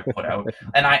shit I put out?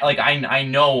 And I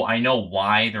know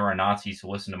why there are Nazis who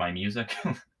listen to my music.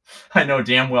 I know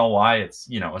damn well why. It's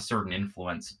a certain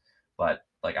influence, but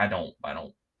like I don't.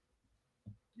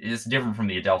 It's different from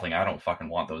the Adele thing. I don't fucking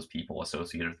want those people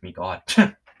associated with me. God.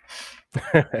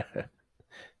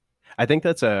 I think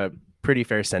that's a pretty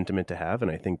fair sentiment to have, and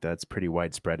I think that's pretty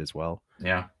widespread as well.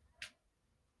 Yeah.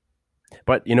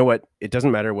 But you know what? It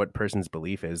doesn't matter what person's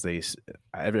belief is.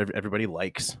 Everybody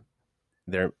likes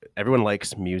everyone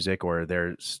likes music or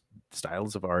their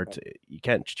styles of art. You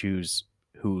can't choose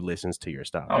who listens to your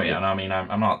stuff. Oh yeah, and I mean,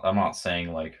 I'm not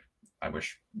saying like I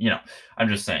wish, I'm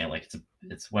just saying like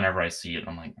it's whenever I see it,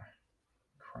 I'm like,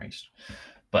 Christ.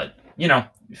 But you know,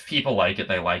 if people like it,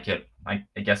 they like it. I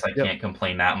guess I Yep. can't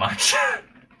complain that much.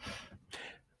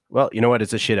 Well, you know what?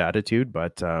 It's a shit attitude,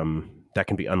 but that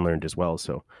can be unlearned as well.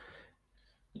 So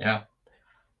Yeah.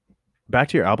 back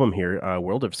to your album here,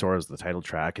 "World of Sorrows," the title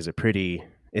track, is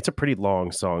it's a pretty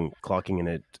long song, clocking in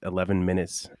at 11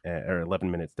 minutes or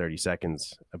 11 minutes 30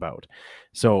 seconds about.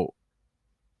 So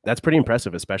that's pretty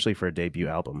impressive, especially for a debut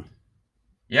album.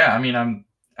 Yeah, I mean,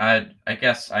 I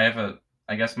guess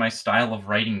I guess my style of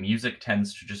writing music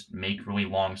tends to just make really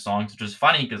long songs, which is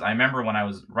funny because I remember when I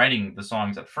was writing the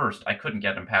songs at first, I couldn't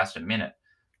get them past a minute.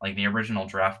 Like the original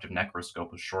draft of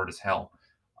Necroscope was short as hell.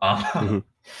 Mm-hmm.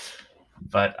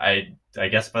 But I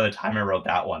guess by the time I wrote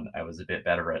that one, I was a bit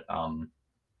better at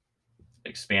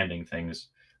expanding things.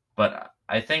 But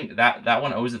I think that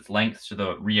one owes its length to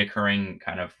the reoccurring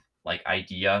kind of like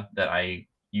idea that I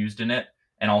used in it,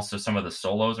 and also some of the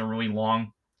solos are really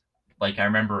long. Like I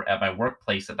remember at my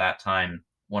workplace at that time,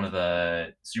 one of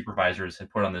the supervisors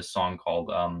had put on this song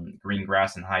called "Green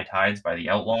Grass and High Tides" by the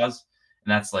Outlaws,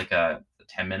 and that's like a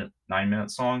 10-minute,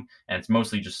 9-minute song, and it's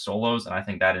mostly just solos. And I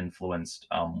think that influenced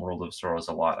 "World of Sorrows"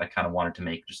 a lot. I kind of wanted to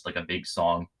make just like a big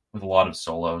song with a lot of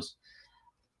solos.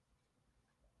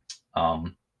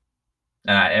 Um,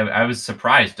 and I was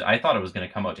surprised. I thought it was going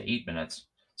to come out to 8 minutes,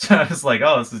 so I was like,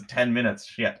 "Oh, this is 10 minutes."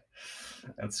 Shit,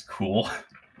 that's cool.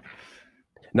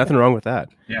 Nothing wrong with that.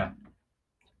 Yeah.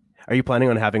 Are you planning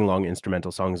on having long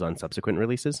instrumental songs on subsequent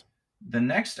releases? The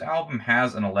next album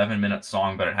has an 11-minute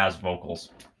song, but it has vocals.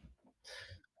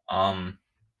 I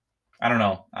don't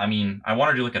know. I mean, I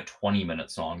want to do like a 20-minute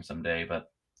song someday,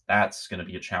 but that's going to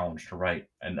be a challenge to write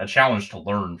and a challenge to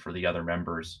learn for the other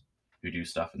members who do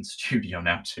stuff in studio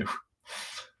now too.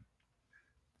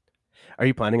 Are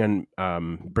you planning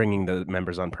on bringing the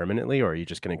members on permanently, or are you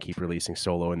just going to keep releasing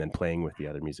solo and then playing with the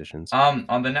other musicians? On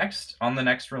the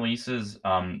next releases,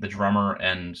 the drummer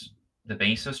and the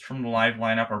bassist from the live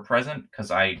lineup are present because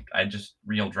I just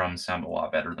real drums sound a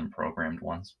lot better than programmed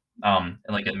ones. And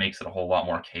like it makes it a whole lot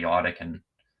more chaotic and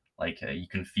like you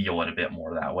can feel it a bit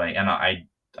more that way. And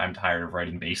I'm tired of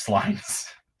writing bass lines.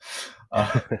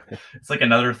 It's like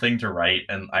another thing to write.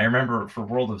 And I remember for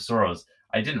World of Sorrows,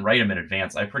 I didn't write them in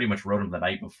advance. I pretty much wrote them the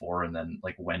night before and then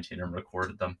like went in and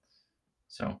recorded them.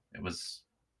 So it was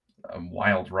a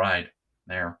wild ride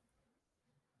there.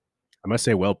 I must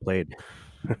say, well played.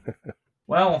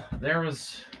 Well, there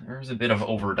was a bit of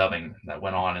overdubbing that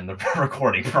went on in the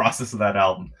recording process of that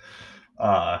album,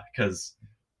 because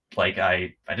like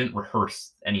I didn't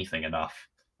rehearse anything enough.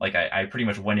 Like I pretty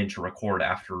much went in to record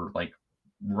after like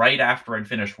right after I'd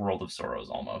finished World of Sorrows,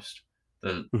 almost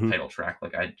the title track.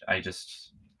 Like I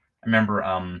remember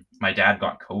my dad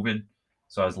got COVID,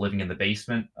 so I was living in the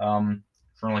basement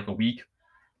for like a week,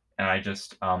 and I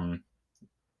just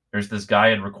there's this guy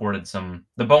had recorded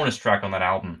the bonus track on that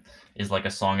album is like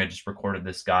a song I just recorded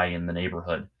this guy in the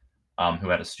neighborhood who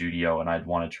had a studio, and I'd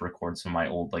wanted to record some of my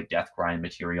old like death grind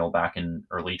material back in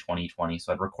early 2020.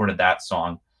 So I'd recorded that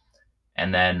song,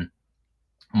 and then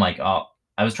I'm like, oh,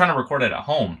 I was trying to record it at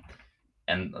home,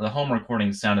 and the home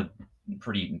recording sounded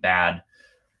pretty bad.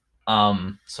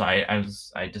 So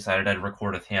I decided I'd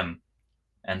record with him,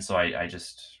 and so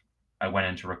I went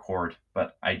in to record,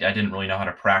 but I didn't really know how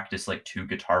to practice like two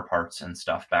guitar parts and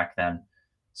stuff back then.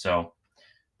 So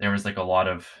there was like a lot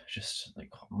of just like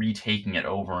retaking it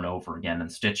over and over again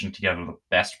and stitching together the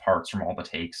best parts from all the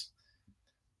takes.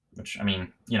 Which, I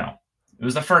mean, you know, it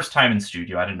was the first time in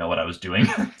studio. I didn't know what I was doing.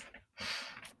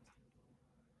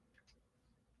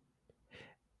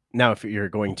 Now, if you're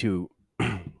going to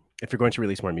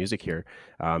release more music here,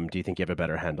 do you think you have a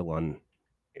better handle on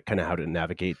kind of how to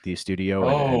navigate the studio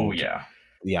and yeah.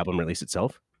 the album release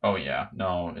itself? Oh yeah.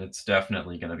 No, it's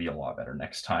definitely going to be a lot better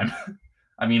next time.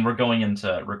 I mean, we're going in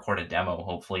to record a demo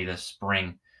hopefully this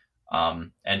spring.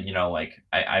 And you know, like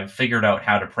I've figured out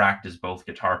how to practice both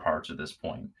guitar parts at this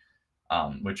point.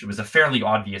 Which was a fairly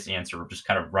obvious answer of just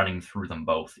kind of running through them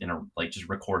both just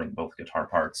recording both guitar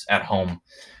parts at home,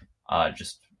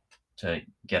 just to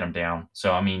get them down.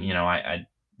 So, I mean, you know, I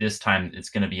this time it's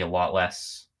going to be a lot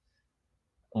less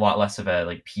of a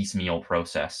like piecemeal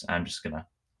process. I'm just going to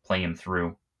play them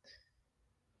through.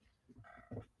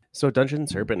 So Dungeon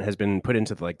Serpent has been put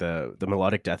into the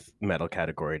melodic death metal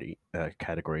category,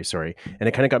 sorry. And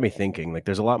it kind of got me thinking, like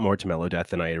there's a lot more to mellow death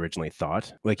than I originally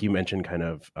thought. Like you mentioned kind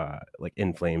of like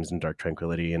In Flames and Dark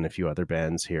Tranquillity and a few other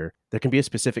bands here. There can be a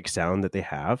specific sound that they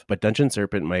have, but Dungeon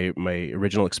Serpent, my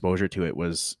original exposure to it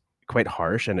was quite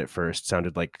harsh and at first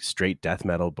sounded like straight death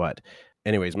metal. But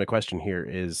anyways, my question here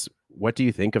is, what do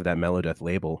you think of that mellow death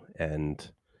label?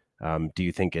 And Do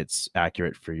you think it's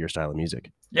accurate for your style of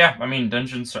music? Yeah, I mean,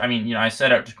 I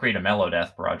set out to create a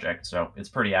melodeath project, so it's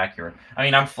pretty accurate. I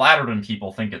mean, I'm flattered when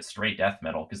people think it's straight death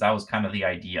metal, because that was kind of the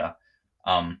idea.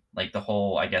 Like, the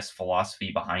whole, I guess,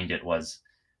 philosophy behind it was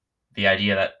the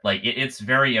idea that, like, it's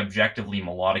very objectively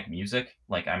melodic music.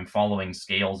 Like, I'm following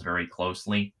scales very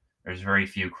closely. There's very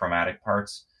few chromatic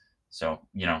parts. So,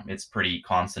 it's pretty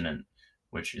consonant,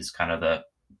 which is kind of the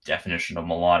definition of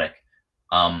melodic.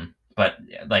 But,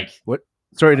 like, What?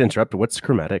 Sorry to interrupt, but what's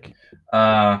chromatic?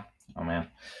 oh man,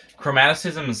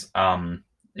 chromaticism's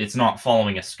it's not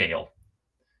following a scale.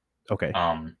 Okay.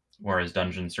 Whereas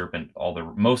Dungeon Serpent,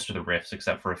 most of the riffs,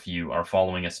 except for a few, are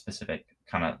following a specific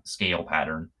kind of scale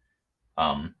pattern.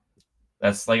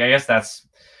 That's like, I guess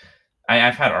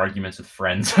I've had arguments with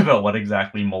friends about what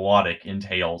exactly melodic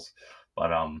entails,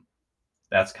 but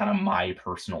that's kind of my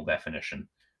personal definition.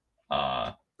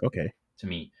 Okay. To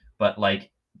me, but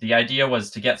like, the idea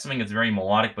was to get something that's very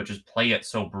melodic, but just play it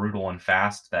so brutal and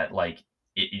fast that, like,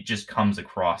 it just comes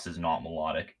across as not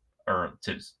melodic or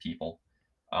to people.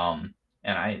 And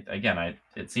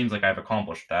it seems like I've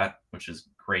accomplished that, which is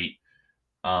great.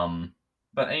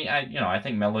 But I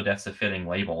think Melodeath's a fitting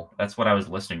label. That's what I was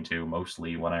listening to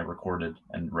mostly when I recorded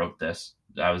and wrote this.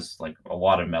 I was like, a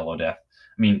lot of Melodeath.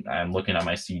 I mean, I'm looking at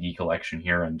my CD collection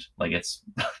here, and like, it's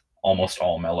almost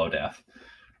all Melodeath.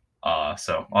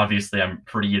 So obviously I'm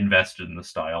pretty invested in the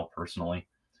style personally.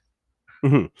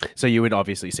 Mm-hmm. So you would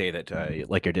obviously say that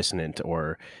like your dissonant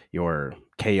or your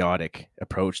chaotic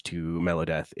approach to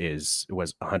Melodeath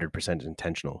was 100%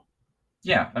 intentional.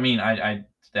 Yeah, I mean,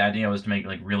 the idea was to make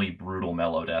like really brutal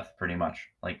Melodeath, pretty much.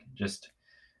 Like, just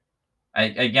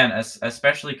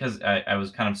especially because I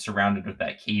was kind of surrounded with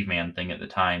that caveman thing at the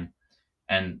time,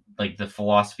 and like, the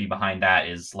philosophy behind that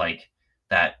is like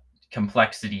that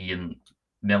complexity and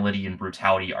melody and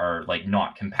brutality are like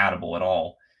not compatible at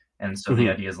all. And so the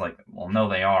idea is like, well, no,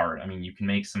 they are. I mean, you can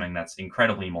make something that's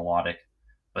incredibly melodic,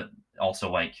 but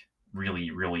also like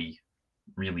really, really,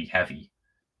 really heavy.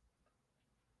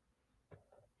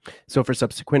 So for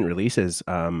subsequent releases,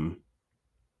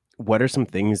 what are some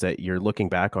things that you're looking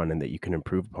back on and that you can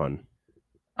improve upon?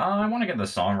 I want to get the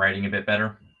songwriting a bit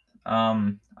better.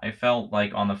 I felt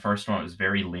like on the first one it was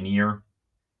very linear,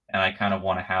 and I kind of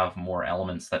want to have more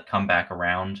elements that come back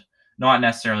around. Not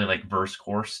necessarily like verse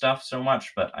chorus stuff so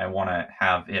much, but I want to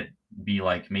have it be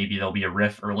like, maybe there'll be a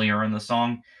riff earlier in the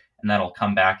song, and that'll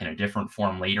come back in a different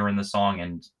form later in the song.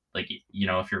 And like,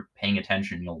 if you're paying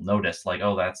attention, you'll notice like,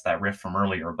 oh, that's that riff from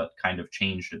earlier, but kind of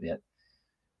changed a bit.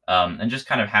 And just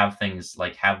kind of have things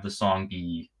like, have the song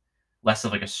be less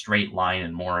of like a straight line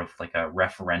and more of like a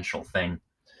referential thing.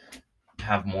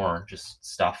 Have more just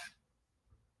stuff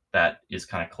that is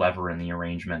kind of clever in the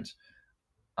arrangement.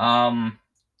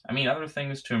 I mean, other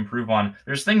things to improve on.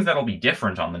 There's things that'll be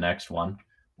different on the next one.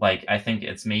 Like, I think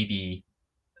it's maybe.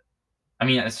 I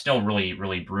mean, it's still really,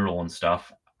 really brutal and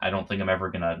stuff. I don't think I'm ever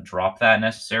gonna drop that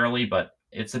necessarily, but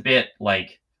it's a bit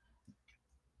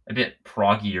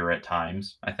proggier at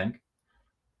times, I think.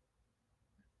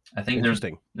 I think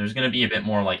Interesting. there's going to be a bit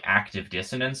more like active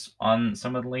dissonance on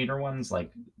some of the later ones,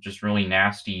 like just really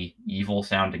nasty, evil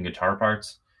sounding guitar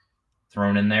parts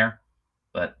thrown in there.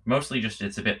 But mostly just,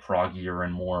 it's a bit proggier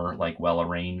and more like well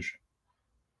arranged.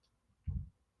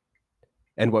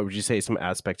 And what would you say some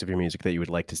aspects of your music that you would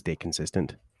like to stay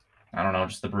consistent? I don't know,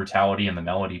 just the brutality and the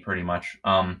melody, pretty much.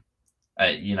 I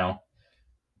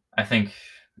think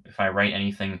if I write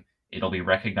anything, it'll be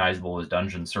recognizable as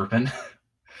Dungeon Serpent.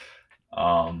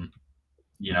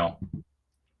 you know,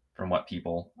 from what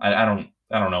people, I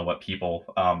don't know what people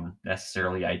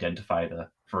necessarily identify the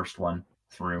first one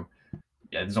through.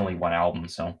 Yeah, there's only one album,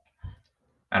 so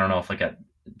I don't know if like a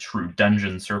true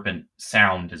Dungeon Serpent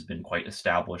sound has been quite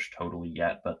established totally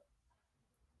yet, but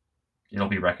it'll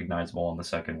be recognizable on the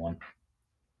second one.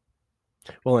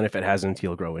 Well, and if it hasn't,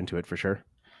 you'll grow into it for sure.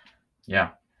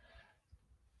 Yeah.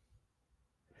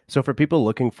 So for people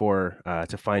looking for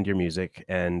to find your music,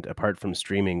 and apart from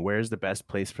streaming, where's the best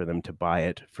place for them to buy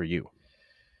it for you?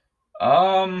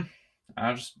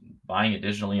 I'm just buying it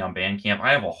digitally on Bandcamp.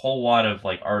 I have a whole lot of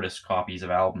like artist copies of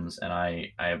albums, and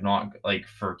I have not, like,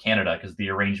 for Canada, because the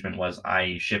arrangement was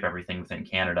I ship everything within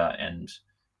Canada and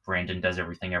Brandon does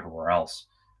everything everywhere else,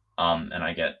 and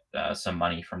I get some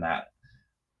money from that.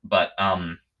 But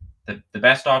the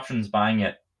best option is buying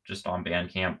it just on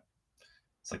Bandcamp.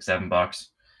 It's like $7.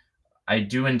 I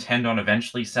do intend on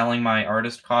eventually selling my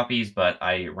artist copies, but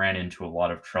I ran into a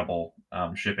lot of trouble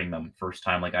shipping them first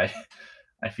time. Like,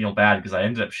 I feel bad because I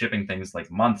ended up shipping things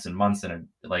like months and months and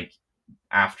like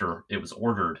after it was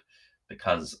ordered,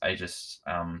 because I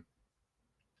don't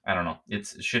know.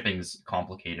 Shipping's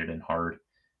complicated and hard,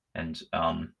 and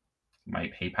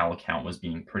my PayPal account was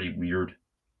being pretty weird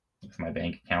with my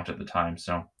bank account at the time,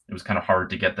 so it was kind of hard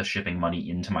to get the shipping money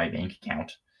into my bank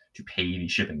account to pay the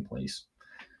shipping place.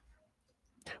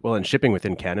 Well, and shipping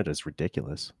within Canada is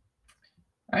ridiculous.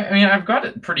 I mean, I've got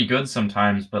it pretty good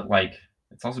sometimes, but like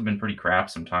it's also been pretty crap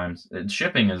sometimes.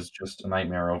 Shipping is just a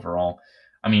nightmare overall.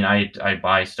 I mean, I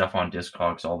buy stuff on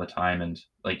Discogs all the time, and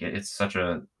like it's such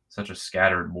a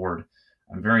scattered board.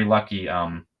 I'm very lucky.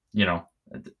 You know,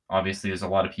 obviously there's a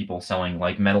lot of people selling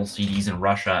like metal CDs in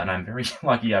Russia, and I'm very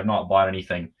lucky I've not bought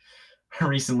anything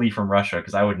recently from Russia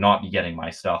because I would not be getting my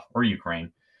stuff, or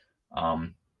Ukraine. I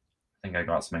think I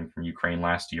got something from Ukraine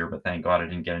last year, but thank God I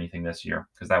didn't get anything this year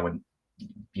because that would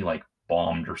be like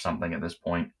bombed or something at this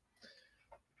point.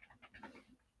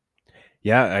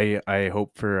 Yeah, I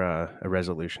hope for a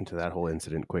resolution to that whole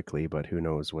incident quickly, but who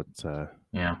knows what's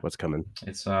coming.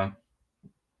 It's I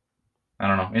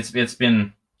don't know. It's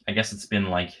been, I guess it's been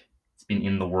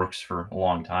in the works for a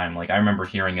long time. Like I remember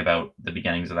hearing about the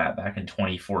beginnings of that back in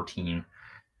 2014.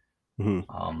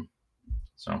 Mm-hmm.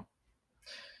 So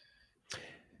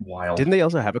wild. Didn't they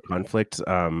also have a conflict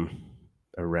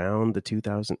around the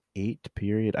 2008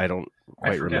 period? I don't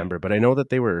quite remember, but I know that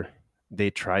they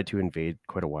tried to invade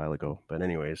quite a while ago. But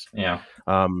anyways, yeah.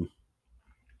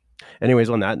 Anyways,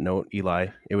 on that note, Eli,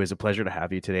 it was a pleasure to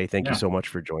have you today. Thank you so much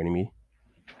for joining me.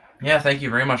 Yeah, thank you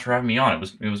very much for having me on.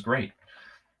 It was great.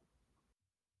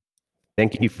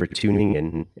 Thank you for tuning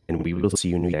in, and we will see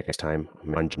you next time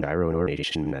on Gyro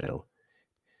Nation Metal.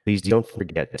 Please don't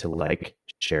forget to like,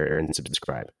 share, and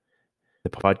subscribe. The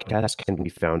podcast can be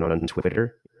found on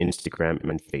Twitter, Instagram,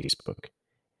 and Facebook.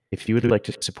 If you would like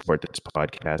to support this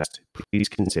podcast, please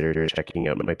consider checking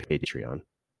out my Patreon.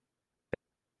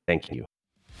 Thank you.